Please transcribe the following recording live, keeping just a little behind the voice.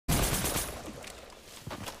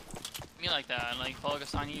like that. Like,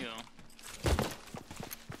 focus on you.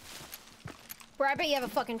 Bro, I bet you have a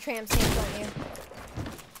fucking tramp stamp on you.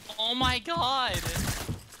 Oh my god!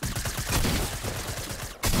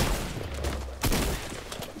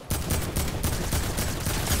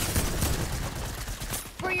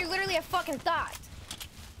 Bro, you're literally a fucking thought.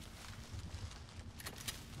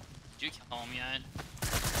 Did you kill him yet?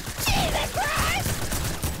 Jesus Christ!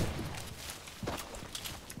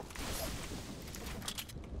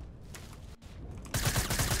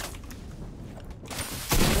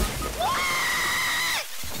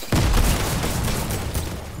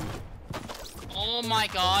 Oh my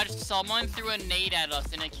god, someone threw a nade at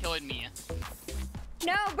us and it killed me.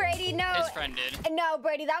 No, Brady, no. His friend did. No,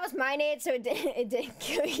 Brady, that was my nade, so it didn't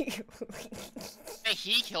kill you. Hey,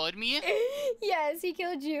 he killed me? Yes, he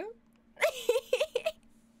killed you.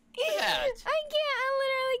 That. I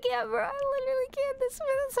literally can't, bro. I literally can't.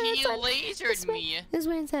 He lasered me. This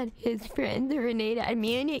man said his friend threw a nade at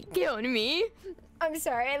me and it killed me. I'm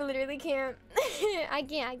sorry, I literally can't. I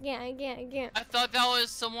can't. I thought that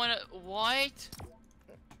was someone. What?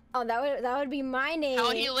 Oh, that would be my name.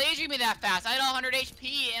 How he lasered me that fast? I had 100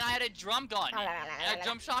 HP and I had a drum gun. And a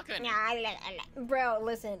jump shotgun. Bro,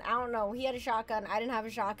 listen, I don't know. He had a shotgun. I didn't have a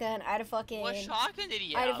shotgun. I had a fucking. What shotgun did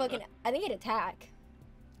he have? I had a fucking. I think he had attack.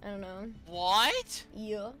 I don't know. What?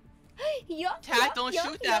 Yeah. Yeah. Tac don't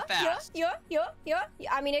shoot that fast. Yeah.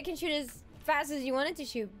 I mean, it can shoot as fast as you want it to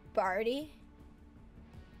shoot, Barty.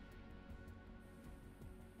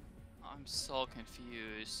 I'm so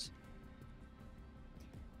confused.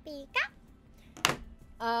 Pika.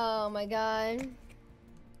 Oh my god.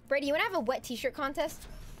 Brady, you wanna have a wet t-shirt contest?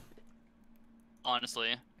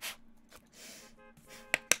 Honestly.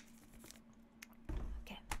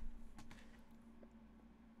 Okay.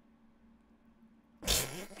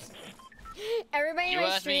 Everybody in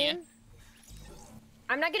my stream.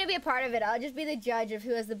 I'm not gonna be a part of it. I'll just be the judge of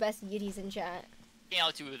who has the best yiddies in chat.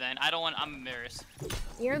 L2 then. I'm embarrassed.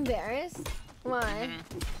 You're embarrassed? Why?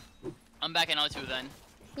 I'm back in L2 then.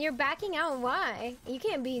 You're backing out, why? You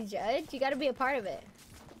can't be judged. You gotta be a part of it.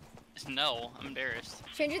 No, I'm embarrassed.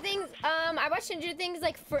 Stranger Things, I watched Stranger Things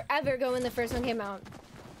like forever ago when the first one came out.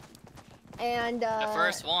 And the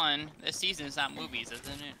first one, this season is not movies,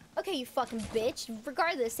 isn't it? Okay, you fucking bitch.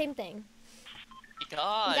 Regardless, same thing.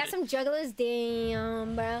 God. You got some jugglers,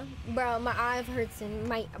 damn, bro. My eye hurts in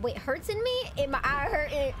my hurts in me. My eye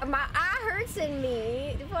hurts in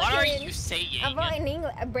me. What are you saying? I'm in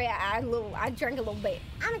English, bro. I drank a little bit.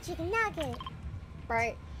 I'm a chicken nugget,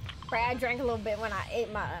 right? I drank a little bit when I ate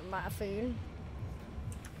my food.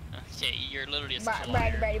 Okay, you're literally a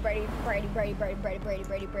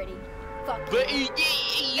Brady. Fuck you.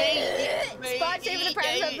 Spot saving the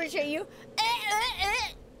prize. I appreciate you.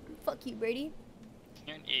 Fuck you, Brady.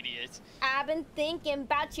 You're an idiot. I've been thinking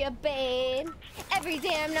about you, babe. Every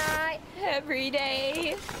damn night, every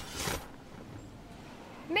day.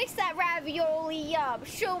 Mix that ravioli up.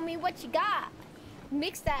 Show me what you got.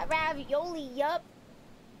 Mix that ravioli up.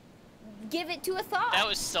 Give it to a thought. That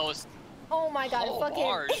was so. Oh my god, fucking.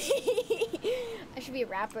 Bars. I should be a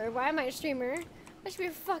rapper. Why am I a streamer? I should be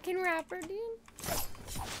a fucking rapper, dude.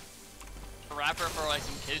 A rapper for like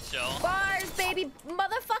some kids show. Bars, baby.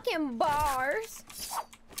 Motherfucking bars.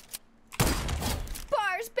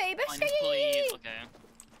 Bars, baby. Please, okay.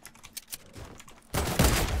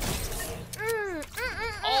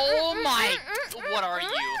 Oh my. What are you?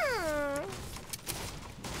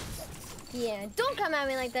 Yeah, don't come at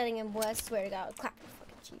me like that again, boy. I swear to God, I'll clap your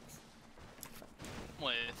fucking cheeks.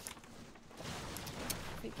 With.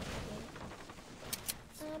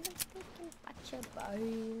 I've been thinking about your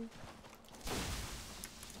body.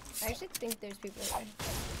 I actually think there's people there.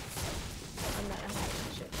 I'm not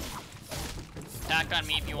having shit. Attack on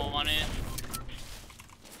me if you want it.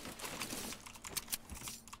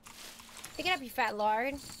 Pick it up, you fat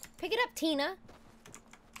lard. Pick it up, Tina.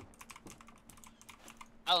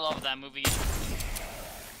 I love that movie.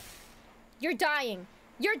 You're dying.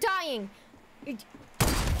 You're dying.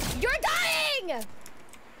 You're dying!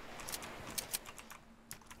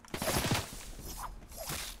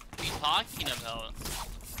 What are you talking about?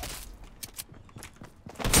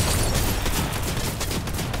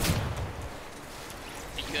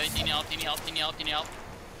 Are you good? Need help? Need help? Need help? Need help?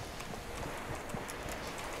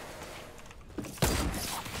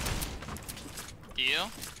 Do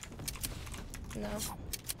you? No.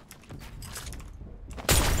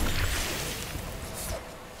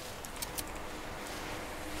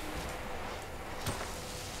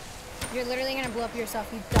 You're literally gonna blow up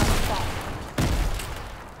yourself, you dumb fuck.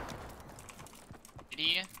 Did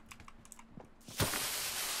he? No,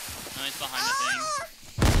 he's behind the thing.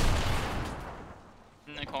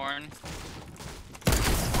 In the corner. corn.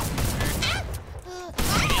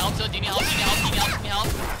 Do you need help? Do you need help? Do you need help? Do you need help?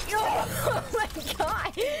 Oh my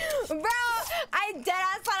god, bro! I dead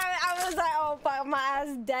ass thought I was like, oh fuck, my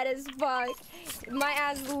ass dead as fuck. My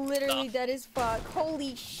ass literally dead as fuck.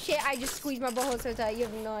 Holy shit! I just squeezed my butthole so tight. You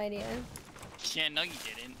have no idea. Yeah, no, you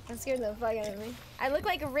didn't. That scared the fuck out of me. I look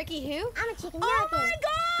like a Ricky who? I'm a chicken nugget. Oh my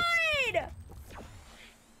god!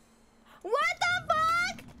 What the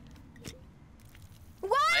fuck?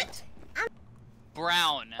 What?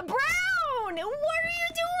 Brown. Brown! What are you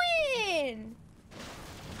doing?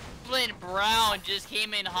 Flint Brown just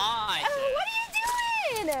came in hot. What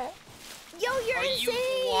are you doing? Yo, you're insane. You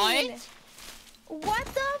what? What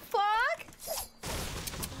the fuck?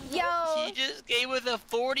 Yo. He just came with a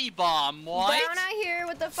 40 bomb. What? Brown out here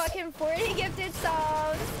with the fucking 40 gifted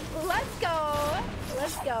subs. Let's go.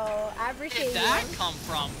 Let's go. I appreciate you. Where did that come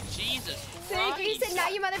from? Jesus Christ. You said now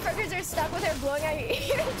you motherfuckers are stuck with her blowing out your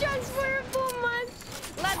eardrums for a full month.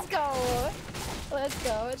 Let's go. Let's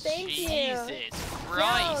go. Thank you. Jesus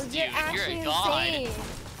Christ, yo, dude. You're a god. Insane.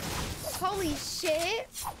 Holy shit.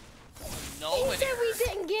 No. He said we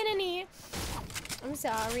didn't get any. I'm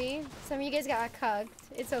sorry. Some of you guys got cucked.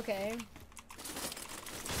 It's okay.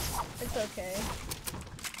 It's okay.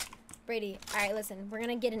 Brady, alright, listen. We're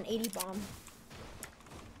gonna get an 80 bomb.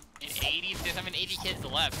 An 80? There's having 80 kids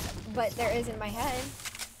left. But there is in my head.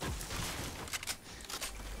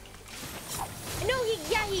 No,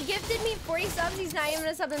 he gifted me 40 subs. He's not even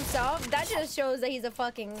a sub himself. That just shows that he's a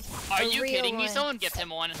fucking Are you kidding me? one. Someone gift him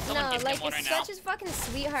one. Someone gift him one right now. Such a fucking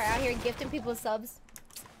sweetheart out here gifting people subs.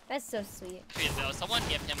 That's so sweet. Though. Someone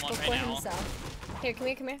gift him one Before right now. Himself. Here, come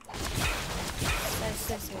here, come here. That's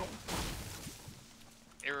so sweet.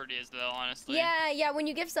 It is though, honestly. Yeah, when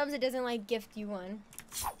you gift subs, it doesn't like gift you one.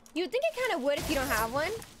 You would think it kind of would if you don't have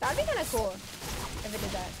one. That'd be kind of cool if it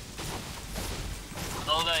did that.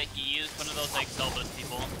 Oh, that he is one of those like selfless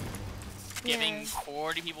people. Giving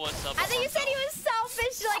 40 people a sub. I think you said he was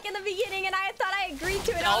selfish like in the beginning, and I thought I agreed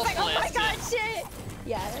to it. I was like, oh my god, shit.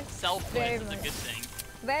 Yeah. Selfless is a good thing.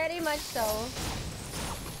 Very much so.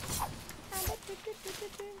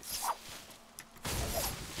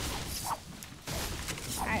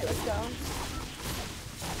 Alright, let's go.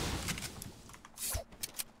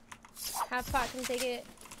 Half pot can take it.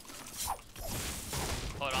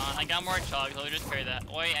 Hold on, I got more chugs. I'll just carry that.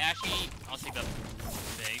 Wait, actually, I'll take the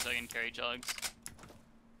big so I can carry chugs.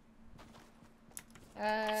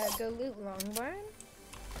 Go loot long barn.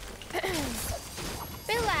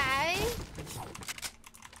 Billy.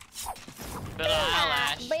 Billy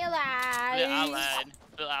Eyelash. Billy. Billy Eyelash.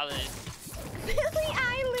 Billy Eyelid.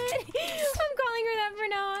 I'm calling her that for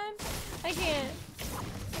now on. I can't.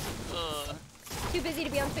 Too busy to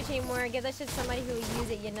be on Twitch anymore. Give that shit to somebody who will use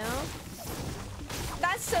it, you know?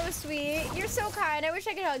 That's so sweet. You're so kind. I wish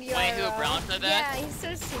I could hug you. Wait, who, Brown said that? Yeah, he's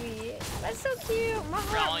so sweet. That's so cute. My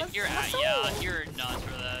heart. Brown, you're nuts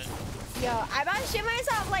for that. Yo, I about shit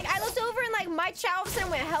myself. Like, I looked over and, like, my chat all of a sudden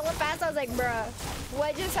went hella fast. I was like, bruh,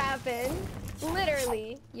 what just happened?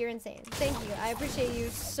 Literally. You're insane. Thank you. I appreciate you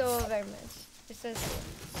so very much. You're so sweet.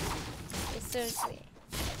 You're so sweet.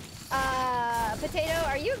 Potato,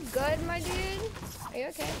 are you good, my dude? Are you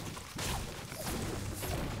okay?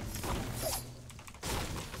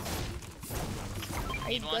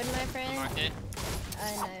 Are you good, my friend?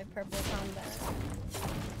 No, purple combat.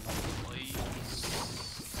 Please.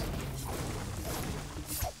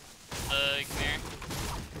 Come here.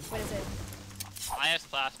 What is it? I have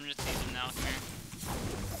splash. I'm just using them now. Come here.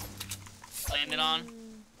 Land it on.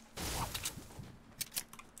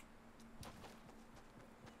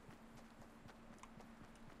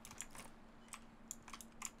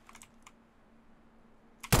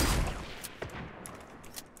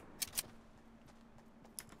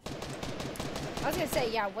 I was gonna say,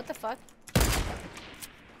 yeah, what the fuck?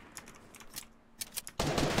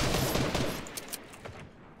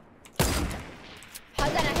 How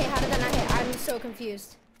did that not hit? How did that not hit? I'm so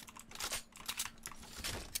confused.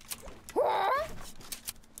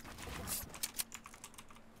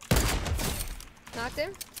 Knocked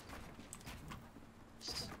him?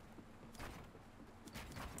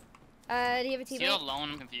 Do you have a teammate? Still alone,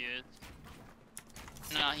 I'm confused.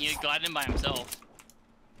 No, he got him by himself.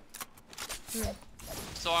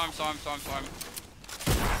 Storm.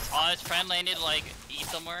 Oh, his friend landed like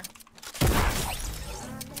east somewhere.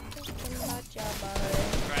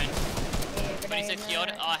 Friend. 26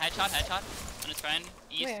 killed. Oh, headshot on his friend.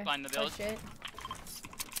 East. Where? Behind the build. Oh, shit.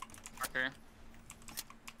 Marker.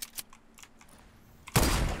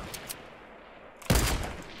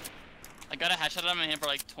 I got a headshot on him for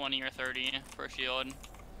like 20 or 30 for a shield.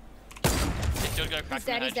 The shield got cracked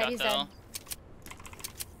in the headshot though. He's dead. Friend. 26 killed. Oh, headshot on his friend. East. Behind the build. Marker. I got a headshot on him for like 20 or 30 for a shield. The shield got cracked in the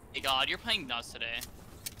headshot though. Hey God, you're playing nuts today.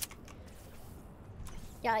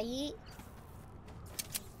 Yeah, yeet.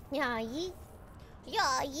 Yeah, yeet.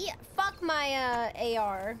 Yeah, yeet. Fuck my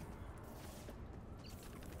AR.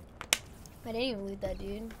 I didn't even loot that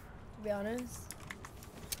dude, to be honest.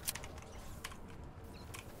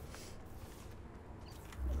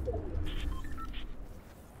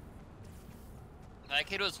 That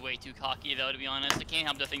kid was way too cocky though, to be honest. I can't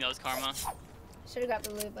help but think that was karma. Should've got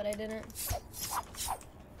the loot, but I didn't.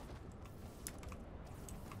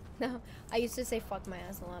 No, I used to say fuck my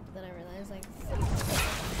ass a lot, but then I realized, like...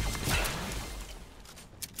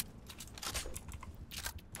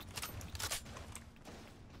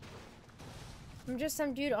 I'm just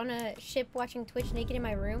some dude on a ship watching Twitch naked in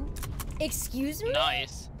my room. Excuse me?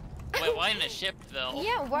 Nice. Wait, why in a ship though?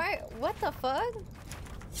 Yeah, why? What the fuck?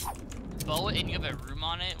 Boat and you have a room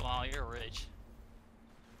on it? Wow, you're rich.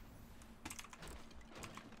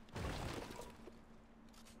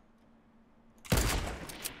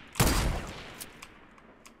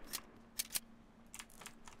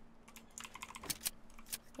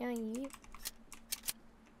 Yeah, you.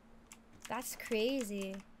 That's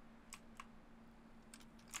crazy.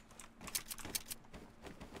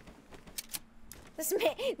 This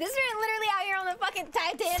man literally out here on the fucking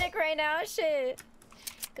Titanic right now. Shit.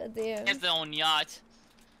 God damn. It's their own yacht.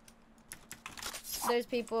 There's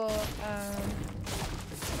people,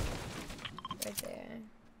 right there.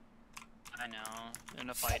 I know. They're in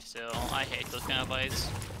a fight still. I hate those kind of fights.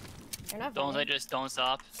 They're not Don't fighting. they just don't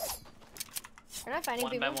stop? They're not fighting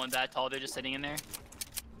One people. by one that tall, they're just sitting in there.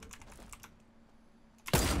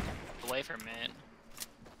 Away from it.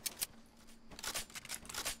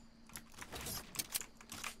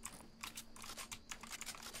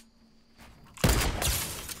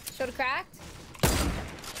 Shoulda cracked?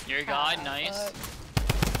 Your God, nice.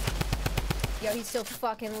 Fuck. Yo, he's still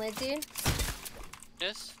fucking lit, dude.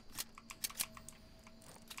 Yes.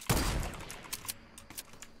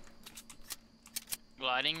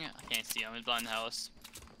 Gliding? I can't see him. He's behind the house.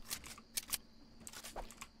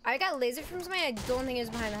 I got laser from somebody. I don't think it was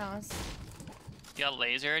behind the house. You got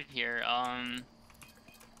lasered? Here,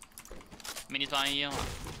 Mini's behind you.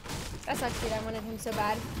 That sucks, dude. I wanted him so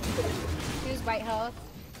bad. He was white health.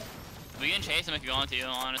 We can chase him if you want to,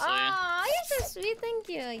 honestly. Aw, you're so sweet. Thank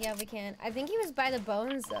you. Yeah, we can. I think he was by the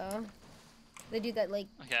bones, though. The dude that, like,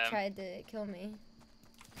 tried to kill me.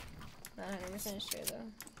 Not 100% sure,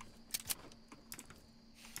 though.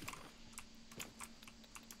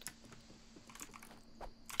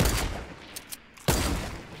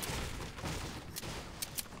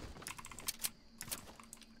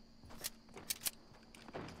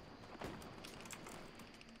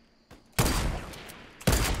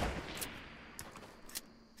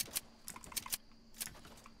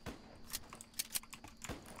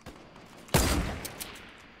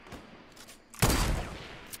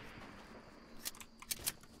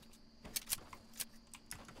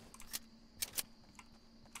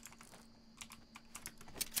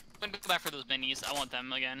 I'm gonna go back for those minis. I want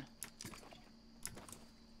them again.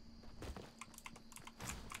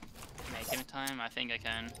 Make it in time? I think I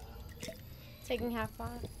can. Taking half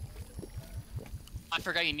pot. I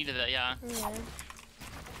forgot you needed that, yeah. Yeah.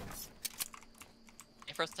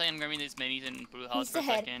 Hey, for a second, I'm grabbing these minis in Blue House He for a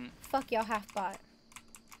said, second. fuck y'all half bot.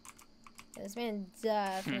 Yeah, this man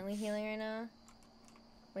definitely healing right now.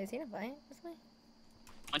 Wait, is he in a fight? This way?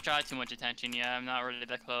 I don't draw too much attention, yeah. I'm not really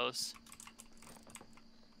that close.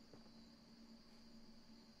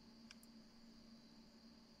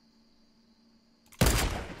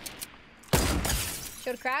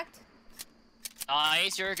 Shoulda cracked?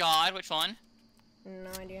 Nice, you're a god. Which one? No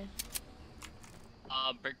idea.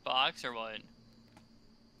 Brick box or what?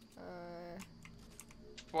 Uh,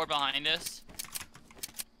 Board behind us.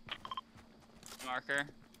 Marker.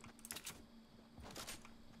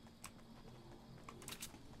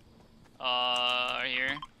 Right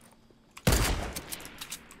here.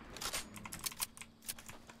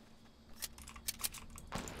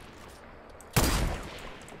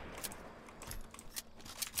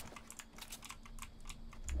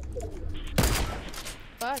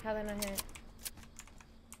 fuck, how they not hit?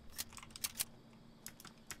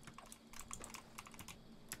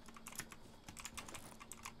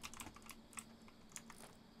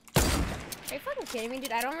 Are you fucking kidding me,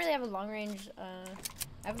 dude? I don't really have a long range, I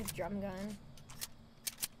have a drum gun.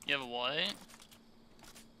 You have a what?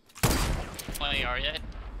 What AR yet?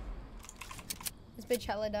 This bitch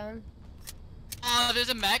hella down. Oh, there's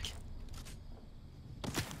a mech.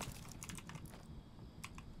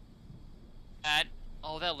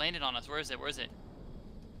 Oh, that landed on us. Where is it? Where is it?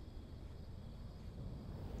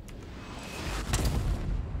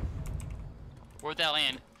 Where'd that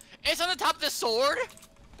land? It's on the top of the sword?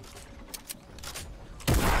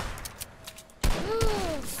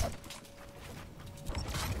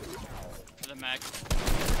 For the mech.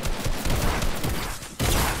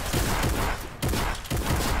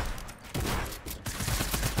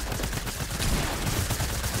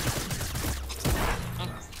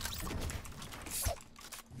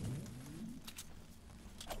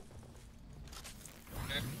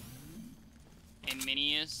 And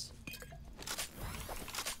minis.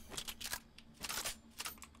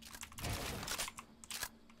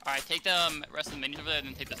 Alright, take the rest of the minis over there and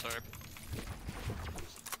then take the sword.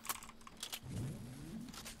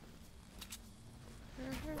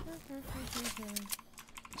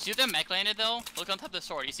 See if the mech landed though? Look on top of the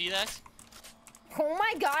sword, you see that? Oh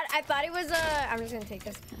my god, I thought it was I'm just gonna take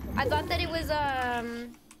this. I thought that it was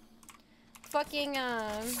fucking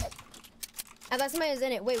I thought somebody was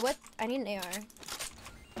in it. Wait, what? I need an AR.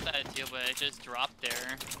 That too, but it just dropped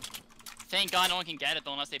there. Thank god no one can get it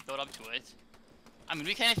though unless they build up to it. I mean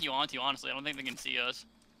we can if you want to, honestly. I don't think they can see us.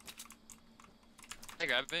 I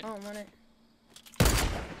grab it. I don't want it.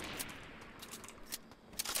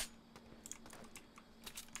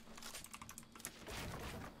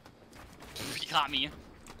 You got me.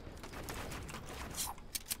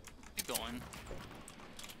 Keep going.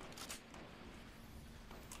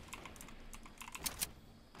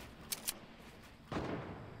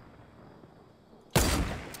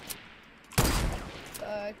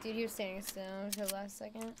 Fuck, dude, he was standing still until the last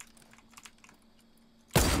second.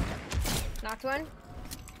 Knocked one.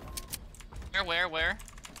 Where? Alright,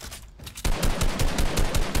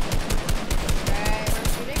 we're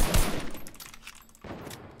shooting.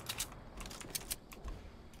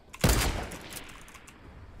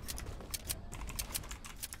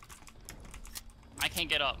 I can't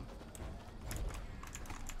get up.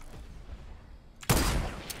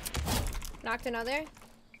 Knocked another.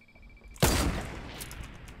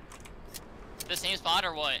 The same spot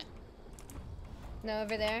or what? No,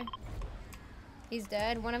 over there. He's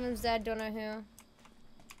dead. One of them's dead, don't know who.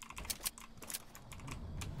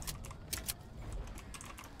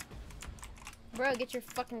 Bro, get your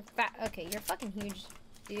fucking fat. Okay, you're fucking huge,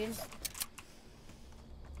 dude.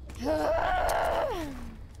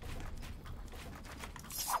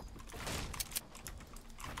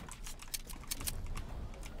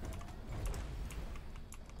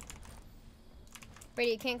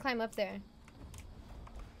 Brady, you can't climb up there.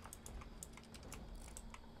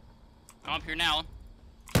 I'm up here now.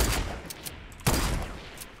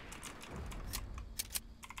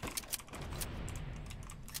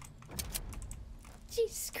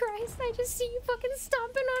 Jesus Christ, I just see you fucking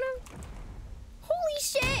stomping on him. Holy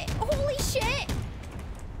shit! Holy shit!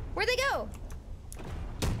 Where'd they go?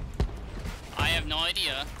 I have no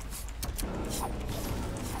idea.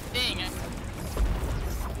 Dang.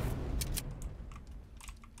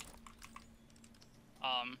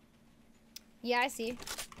 Yeah, I see.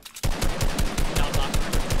 That was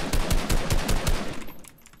awkward.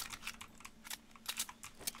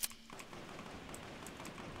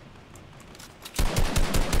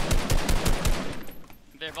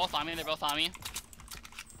 They're both on me,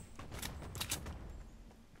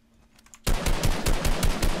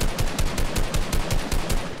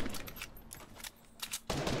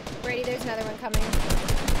 Brady, there's another one coming.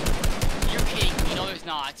 You're kidding me, no there's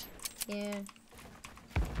not. Yeah.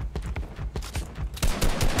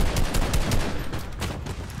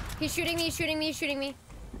 He's shooting me, he's shooting me.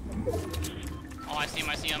 Oh, I see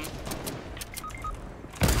him.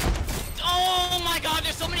 Oh my god,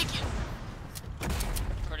 there's so many kids.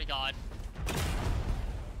 Swear to god.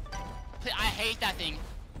 I hate that thing.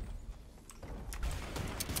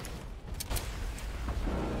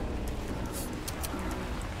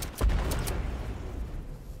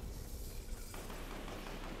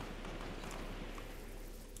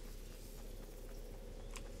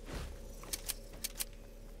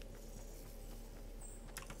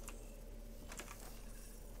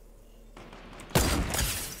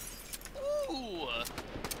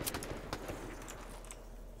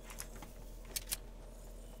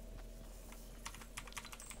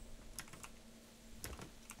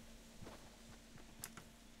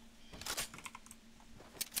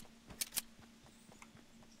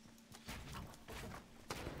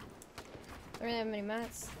 I don't really have many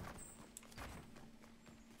mats.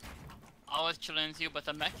 I was chilling with you, but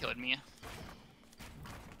the mech killed me.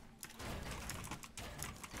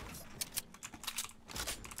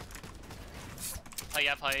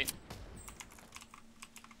 Fight.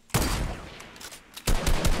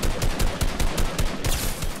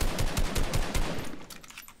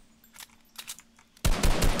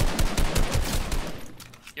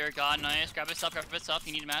 Dear God, nice. Grab his up, grab his up.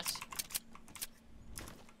 You need a mess.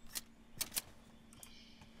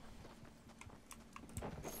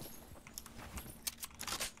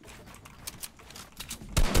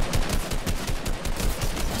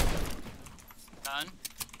 Done.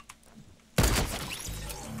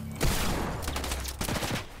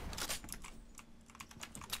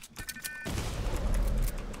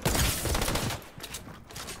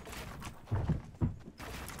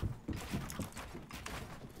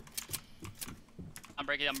 I'm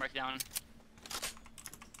breaking down.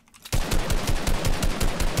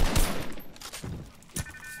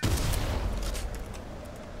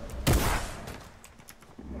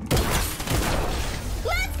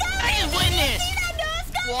 Let's go! I just win this! See that no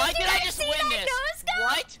scope? Why Did did you I guys just see win that this? no scope?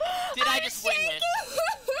 What did I just win this?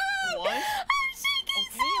 What? I'm shaking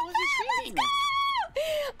Okay, I wasn't shaking.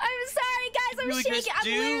 I'm sorry, guys. I'm You shaking. just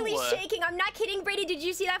I'm literally do. shaking. I'm not kidding, Brady. Did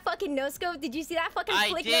you see that fucking no scope? Did you see that fucking I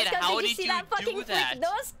flick did. no scope? How did you did see you that fucking do flick that?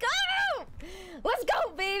 no scope? Let's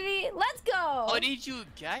go, baby. Let's go. How did you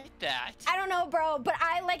get that? I don't know, bro, but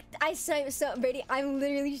I so Brady. I'm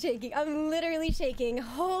literally shaking. I'm literally shaking.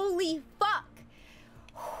 Holy fuck.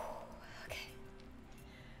 Okay.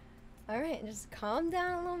 All right, just calm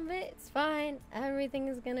down a little bit. It's fine. Everything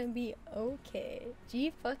is gonna be okay.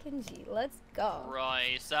 G fucking G. Let's go.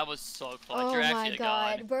 Christ, that was so close. Oh You're my actually a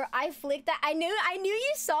god. bro, I flicked that. I knew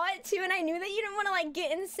you saw it too, and I knew that you didn't want to like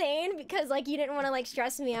get insane because like you didn't want to like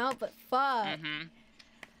stress me out. But fuck. Mhm.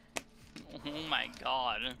 Oh my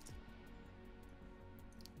god.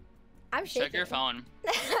 I'm shaking. Check your phone.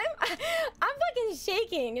 I'm fucking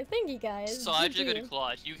shaking. Thank you guys. Such a GG. good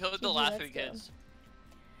clutch. You killed the GG, last let's 3 go. kids.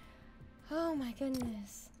 Oh my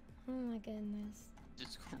goodness. Oh my goodness.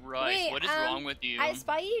 Jesus Christ, Wait, what is wrong with you? I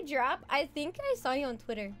spy you drop. I think I saw you on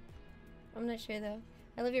Twitter. I'm not sure though.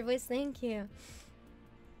 I love your voice. Thank you.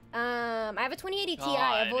 I have a 2080 Ti. I've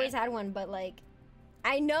God. always had one, but like,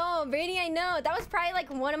 I know, Brady. I know that was probably like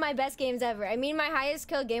one of my best games ever. I mean, my highest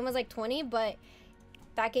kill game was like 20, but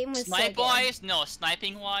that game was so Snipe good. wise? No,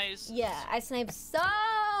 sniping wise? Yeah, I sniped so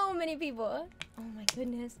many people. Oh my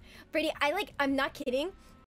goodness, Brady. I'm not kidding.